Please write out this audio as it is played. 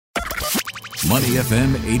Money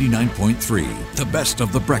FM 89.3, the best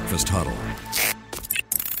of the breakfast huddle.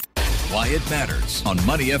 Why it matters on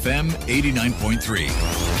Money FM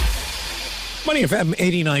 89.3. Money FM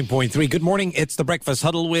 89.3. Good morning. It's the Breakfast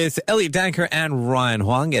Huddle with Elliot Danker and Ryan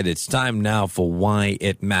Huang. And it's time now for Why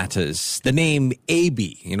It Matters. The name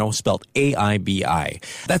AIBI, spelled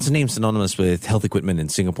AIBI. That's a name synonymous with health equipment in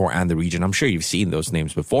Singapore and the region. I'm sure you've seen those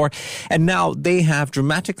names before. And now they have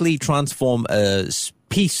dramatically transformed a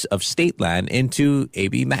piece of state land into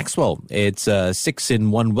AIBI Maxwell. It's a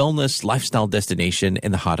 6-in-1 wellness lifestyle destination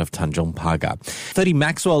in the heart of Tanjong Pagar. 30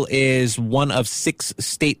 Maxwell is one of 6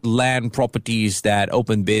 state land properties that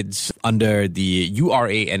open bids under the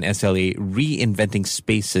URA and SLA Reinventing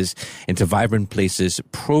Spaces into Vibrant Places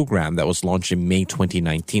program that was launched in May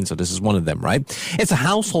 2019. So this is one of them, right? It's a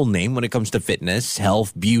household name when it comes to fitness,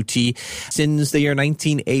 health, beauty since the year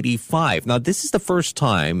 1985. Now, this is the first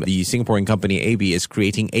time the Singaporean company AIBI is creating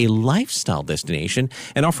a lifestyle destination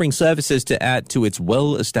and offering services to add to its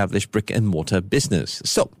well-established brick-and-mortar business.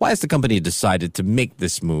 So, why has the company decided to make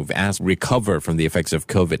this move as we recover from the effects of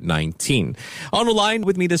COVID-19? On the line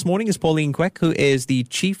with me this morning is Pauline Kwek, who is the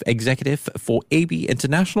Chief Executive for AIBI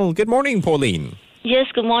International. Good morning, Pauline. Yes,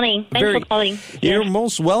 good morning. Thanks for calling. You're Yes.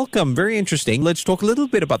 most welcome. Very interesting. Let's talk a little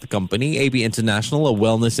bit about the company, AIBI International, a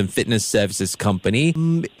wellness and fitness services company.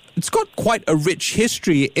 It's got quite a rich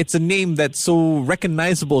history. It's a name that's so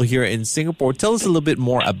recognizable here in Singapore. Tell us a little bit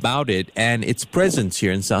more about it and its presence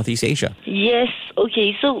here in Southeast Asia. Yes,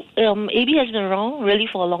 okay. So AIBI has been around really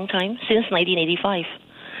for a long time, since 1985.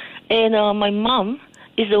 And my mom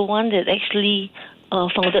is the one that actually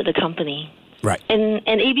founded the company. Right. And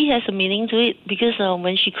AIBI has a meaning to it because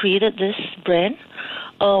when she created this brand,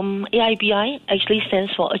 AIBI actually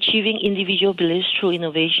stands for Achieving Individual Beliefs Through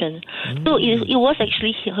Innovation. So it was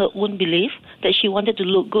actually her own belief that she wanted to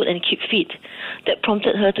look good and keep fit that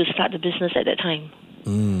prompted her to start the business at that time.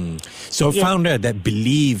 So a founder that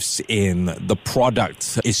believes in the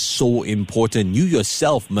product is so important. You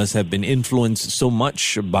yourself must have been influenced so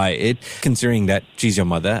much by it, considering that she's your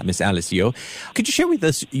mother, Miss Alice Yeo. Could you share with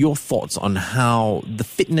us your thoughts on how the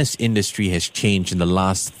fitness industry has changed in the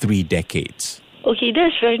last 3 decades? Okay,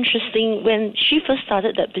 that's very interesting. When she first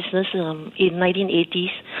started that business in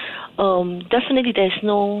 1980s, definitely there's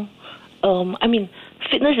no...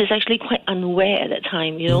 fitness is actually quite unaware at that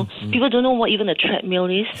time, People don't know what even a treadmill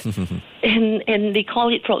is. and they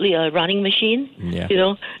call it probably a running machine,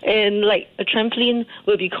 And like a trampoline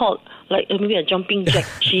will be called like maybe a jumping jack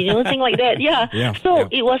machine, thing like that.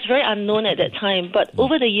 It was very unknown at that time. But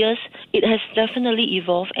over the years, it has definitely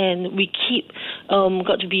evolved, and we keep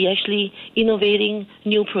got to be actually innovating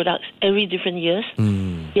new products every different years.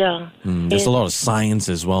 There's a lot of science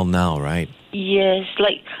as well now, right? Yes,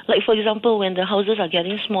 like for example, when the houses are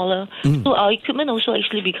getting smaller, so our equipment also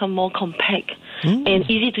actually become more compact and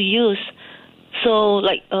easy to use. So,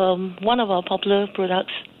 like one of our popular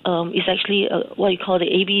products is actually what you call the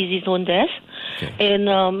AIBI Easy Zone Desk. Okay.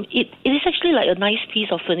 And it is actually like a nice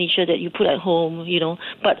piece of furniture that you put at home,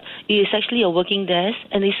 but it is actually a working desk,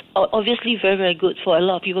 and it's obviously very, very good for a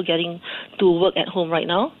lot of people getting to work at home right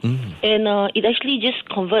now. And it actually just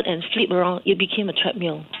convert and flip around. It became a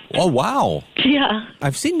treadmill. Oh, wow. Yeah.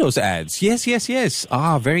 I've seen those ads. Yes.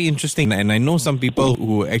 Ah, very interesting. And I know some people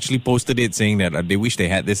who actually posted it saying that they wish they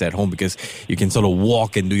had this at home because you can sort of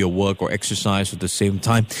walk and do your work or exercise at the same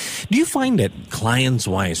time. Do you find that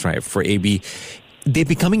clients-wise, right, for AIBI, they're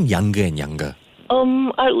becoming younger and younger?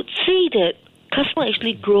 I would say that customers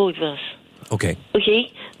actually grow with us. Okay.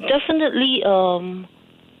 Definitely,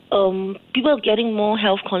 people are getting more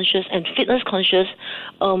health conscious and fitness conscious.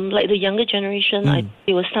 Like the younger generation,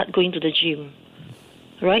 they will start going to the gym,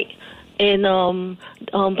 right? And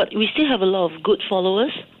but we still have a lot of good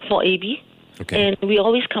followers for AIBI. Okay. And we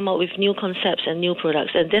always come up with new concepts and new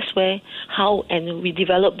products, and that's how we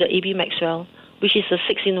developed the AIBI Maxwell, which is a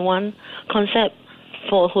 6-in-1 concept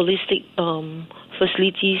for holistic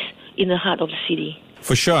facilities in the heart of the city.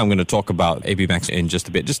 For sure, I'm going to talk about AIBI Max in just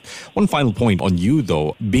a bit. Just one final point on you,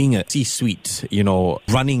 though, being a C-suite,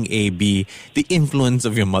 running AIBI, the influence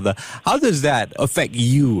of your mother. How does that affect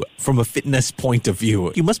you from a fitness point of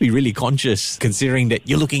view? You must be really conscious, considering that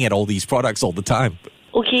you're looking at all these products all the time.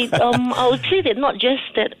 Okay, I would say that not just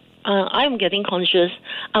that I'm getting conscious.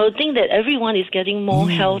 I would think that everyone is getting more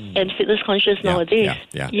health and fitness conscious nowadays.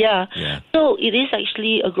 Yeah. So it is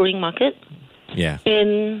actually a growing market. Yeah.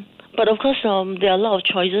 But of course, there are a lot of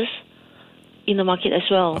choices in the market as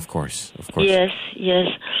well. Of course. Yes.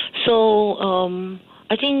 So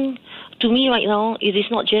I think to me right now, it is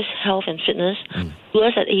not just health and fitness. To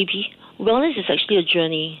us at AIBI, wellness is actually a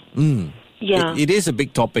journey. Yeah. It is a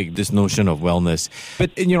big topic, this notion of wellness.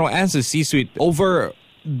 But, as a C-suite, over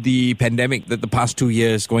the pandemic, the past 2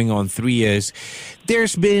 years, going on 3 years,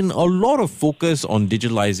 there's been a lot of focus on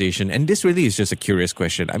digitalization. And this really is just a curious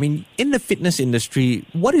question. I mean, in the fitness industry,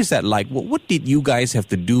 what is that like? What did you guys have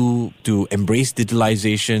to do to embrace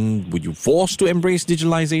digitalization? Were you forced to embrace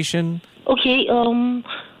digitalization? Okay,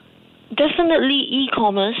 definitely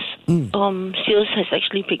e-commerce sales has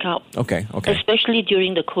actually picked up. Okay. Especially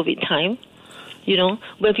during the COVID time,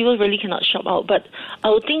 where people really cannot shop out. But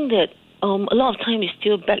I would think that a lot of time is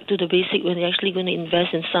still back to the basic when you're actually going to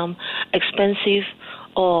invest in some expensive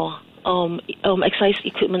or exercise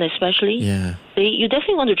equipment, especially. Yeah. You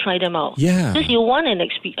definitely want to try them out. Yeah. Because you want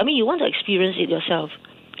you want to experience it yourself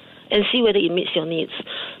and see whether it meets your needs.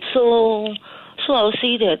 So I would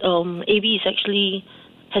say that AIBI is actually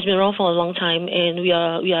has been around for a long time, and we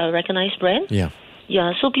are a recognized brand. Yeah.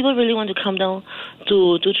 Yeah, so people really want to come down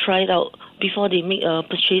to try it out before they make a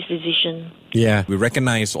purchase decision. Yeah, we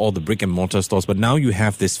recognize all the brick and mortar stores, but now you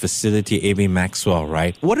have this facility, AIBI Maxwell,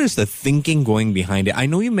 right? What is the thinking going behind it? I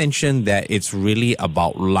know you mentioned that it's really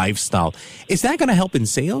about lifestyle. Is that going to help in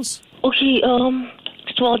sales? Okay,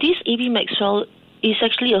 so this AIBI Maxwell is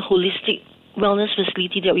actually a holistic wellness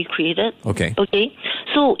facility that we created. Okay.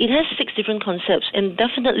 So it has 6 different concepts, and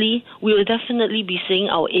we will definitely be seeing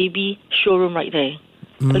our AIBI showroom right there.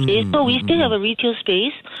 Okay, so we still have a retail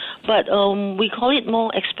space, but we call it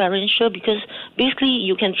more experiential because basically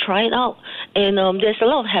you can try it out, and there's a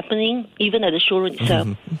lot happening even at the showroom itself,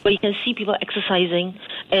 where you can see people exercising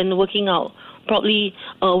and working out. Probably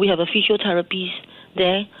we have a physiotherapist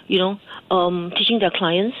there, teaching their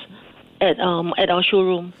clients at our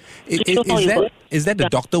showroom. Is that the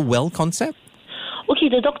Dr. Well concept? Okay,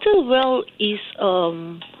 the Dr. Well is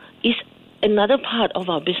another part of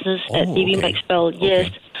our business at AIBI Maxwell. Yes,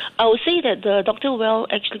 Okay. I would say that the Dr. Well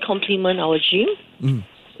actually complement our gym.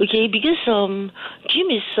 Okay, because gym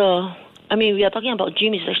is, we are talking about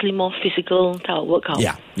gym is actually more physical type of workout.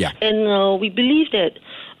 Yeah. And we believe that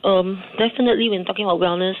definitely when talking about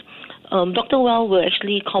wellness, Dr. Well will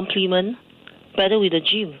actually complement better with the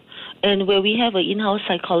gym. And where we have an in-house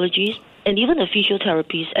psychologist and even a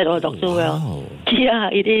physiotherapist at our Dr. Well. Yeah,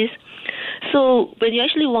 it is. So when you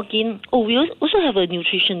actually walk in, we also have a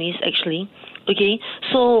nutritionist actually. Okay,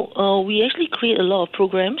 so we actually create a lot of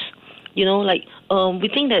programs. We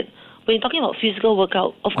think that when you're talking about physical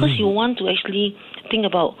workout, of course you want to actually think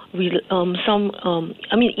about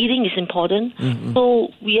eating is important. So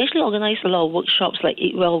we actually organize a lot of workshops like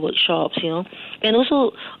Eat Well workshops, and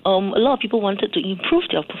also a lot of people wanted to improve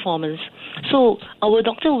their performance. So our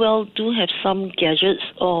Dr. Well do have some gadgets,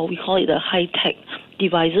 or we call it the high-tech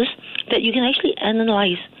devices, that you can actually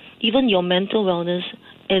analyze even your mental wellness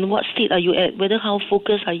and what state are you at, whether how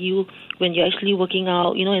focused are you when you're actually working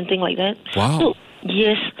out, and things like that. Wow. So,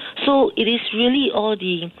 yes. So it is really all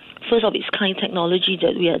the first of its kind technology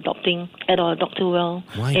that we are adopting at our Dr. Well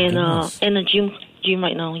and a gym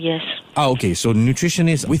right now, yes. Okay, so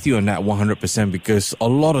nutritionist with you on that 100% because a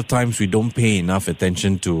lot of times we don't pay enough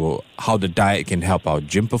attention to how the diet can help our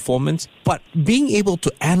gym performance. But being able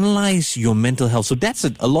to analyze your mental health, so that's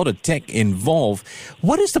a lot of tech involved.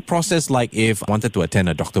 What is the process like if I wanted to attend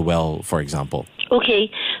a Dr. Well, for example?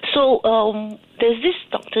 Okay, so there's this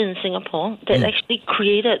doctor in Singapore that actually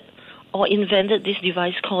created or invented this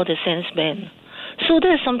device called the Sense Band. So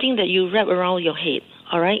that's something that you wrap around your head.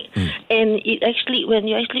 All right, and it actually,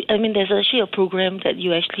 there's actually a program that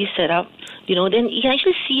you actually set up, then you can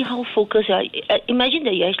actually see how focused you are. Imagine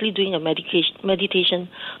that you're actually doing a meditation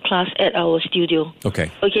class at our studio.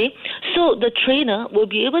 Okay. So the trainer will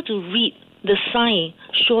be able to read the sign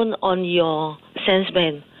shown on your Sense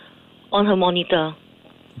Band on her monitor.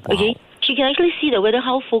 Wow. Okay, she can actually see that whether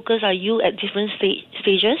how focused are you at different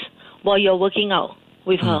stages while you're working out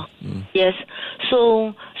with her. Yes.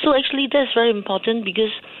 So actually that's very important because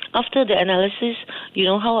after the analysis,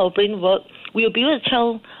 how our brain works, we will be able to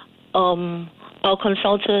tell our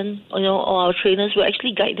consultant, or our trainers will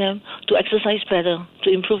actually guide them to exercise better, to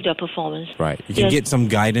improve their performance. Right. You can get some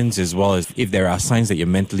guidance as well as if there are signs that you're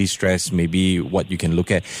mentally stressed, maybe what you can look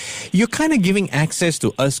at. You're kind of giving access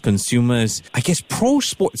to us consumers. I guess pro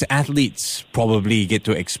sports athletes probably get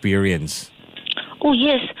to experience. Oh,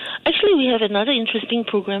 yes. Actually, we have another interesting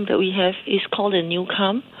program that we have. It's called a New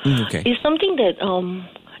Calm. Okay. It's something that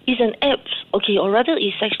is an app, or rather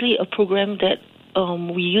it's actually a program that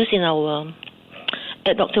we use in our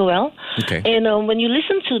at Dr. Well. Okay. And when you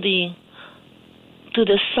listen to the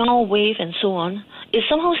sound wave and so on, it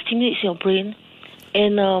somehow stimulates your brain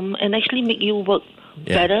and actually make you work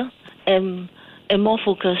better and more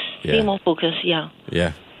focused, stay more focused. Yeah.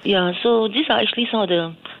 So these are actually some of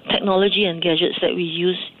the technology and gadgets that we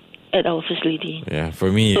use at our facility. Yeah,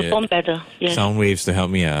 for me, perform better. Yes. Sound waves to help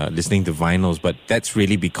me listening to vinyls, but that's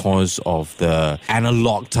really because of the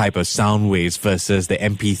analog type of sound waves versus the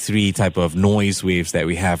MP3 type of noise waves that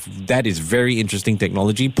we have. That is very interesting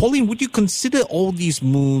technology. Pauline, would you consider all these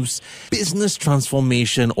moves business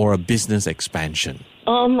transformation or a business expansion?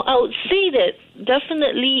 I would say that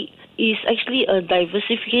definitely is actually a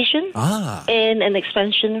diversification and an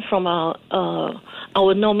expansion from our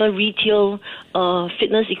normal retail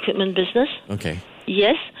fitness equipment business. Okay.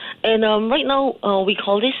 Yes, and right now we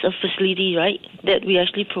call this a facility, right, that we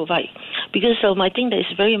actually provide. Because I think that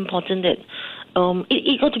it's very important that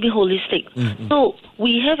it got to be holistic. Mm-hmm. So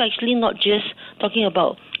we have actually not just talking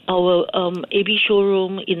about our AIBI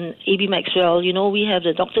showroom in AIBI Maxwell. You know, we have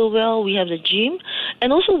the Dr. Well, we have the gym,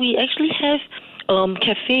 and also we actually have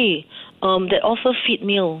cafe that offer feed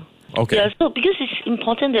meal. Okay. Yeah, so because it's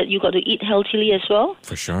important that you got to eat healthily as well.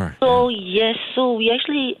 For sure. So yes, so we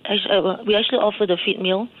actually offer the feed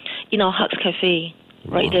meal in our Hugs Cafe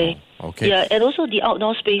right there. Okay. Yeah, and also the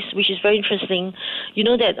outdoor space, which is very interesting. You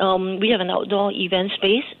know that we have an outdoor event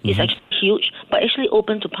space. It's actually huge, but actually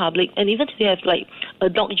open to public. And even we have like a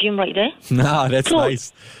dog gym right there. That's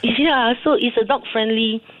nice. Yeah, so it's a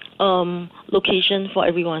dog-friendly location for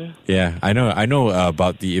everyone. Yeah, I know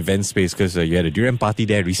about the event space because you had a durian party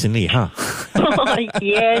there recently, huh?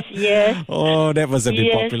 Yes. Oh, that was a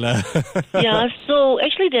bit popular. Yeah, so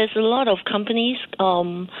actually there's a lot of companies,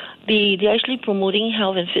 they're actually promoting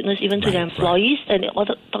health and fitness even to their employees, and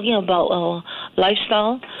talking about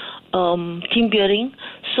lifestyle, team building.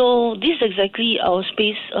 So this is exactly our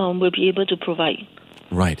space we'll be able to provide.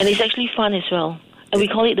 Right. And it's actually fun as well. And we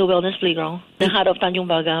call it the Wellness Playground, the heart of Tanjong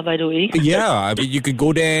Pagar, by the way. Yeah, I mean, you could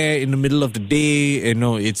go there in the middle of the day. You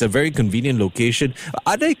know, it's a very convenient location.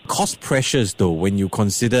 Are there cost pressures, though, when you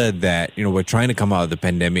consider that, you know, we're trying to come out of the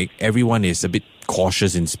pandemic? Everyone is a bit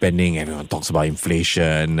cautious in spending. Everyone talks about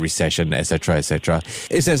inflation, recession, etc., etc.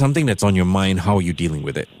 Is there something that's on your mind? How are you dealing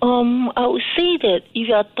with it? I would say that if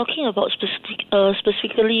you are talking about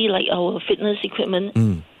specifically like our fitness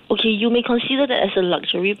equipment, okay, you may consider that as a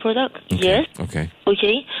luxury product. Okay. Yes.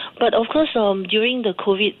 Okay. But of course, during the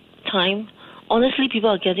COVID time, honestly, people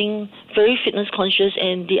are getting very fitness conscious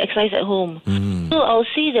and they exercise at home. So I'll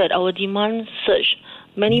say that our demand surged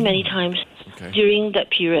many times during that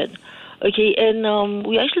period. Okay, and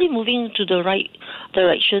we're actually moving to the right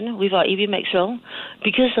direction with our AIBI Maxwell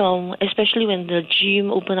because especially when the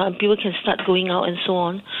gym open up and people can start going out and so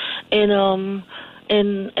on. And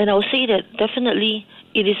I'll say that definitely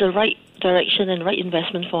it is a right direction and right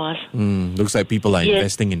investment for us. Looks like people are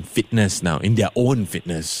investing in fitness now, in their own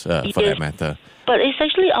fitness, for that matter. But it's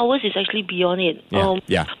actually, ours is actually beyond it.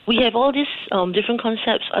 We have all these different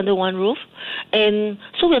concepts under one roof. And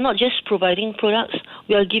so we're not just providing products,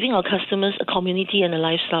 we are giving our customers a community and a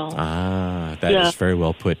lifestyle. That is very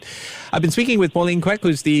well put. I've been speaking with Pauline Quek,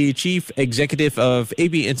 who's the Chief Executive of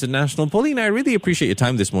AIBI International. Pauline, I really appreciate your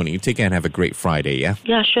time this morning. You take care and have a great Friday, yeah?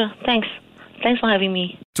 Yeah, sure. Thanks for having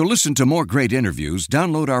me. To listen to more great interviews,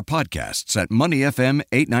 download our podcasts at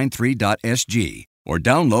moneyfm893.sg or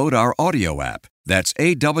download our audio app. That's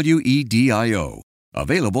AWEDIO.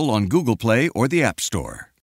 Available on Google Play or the App Store.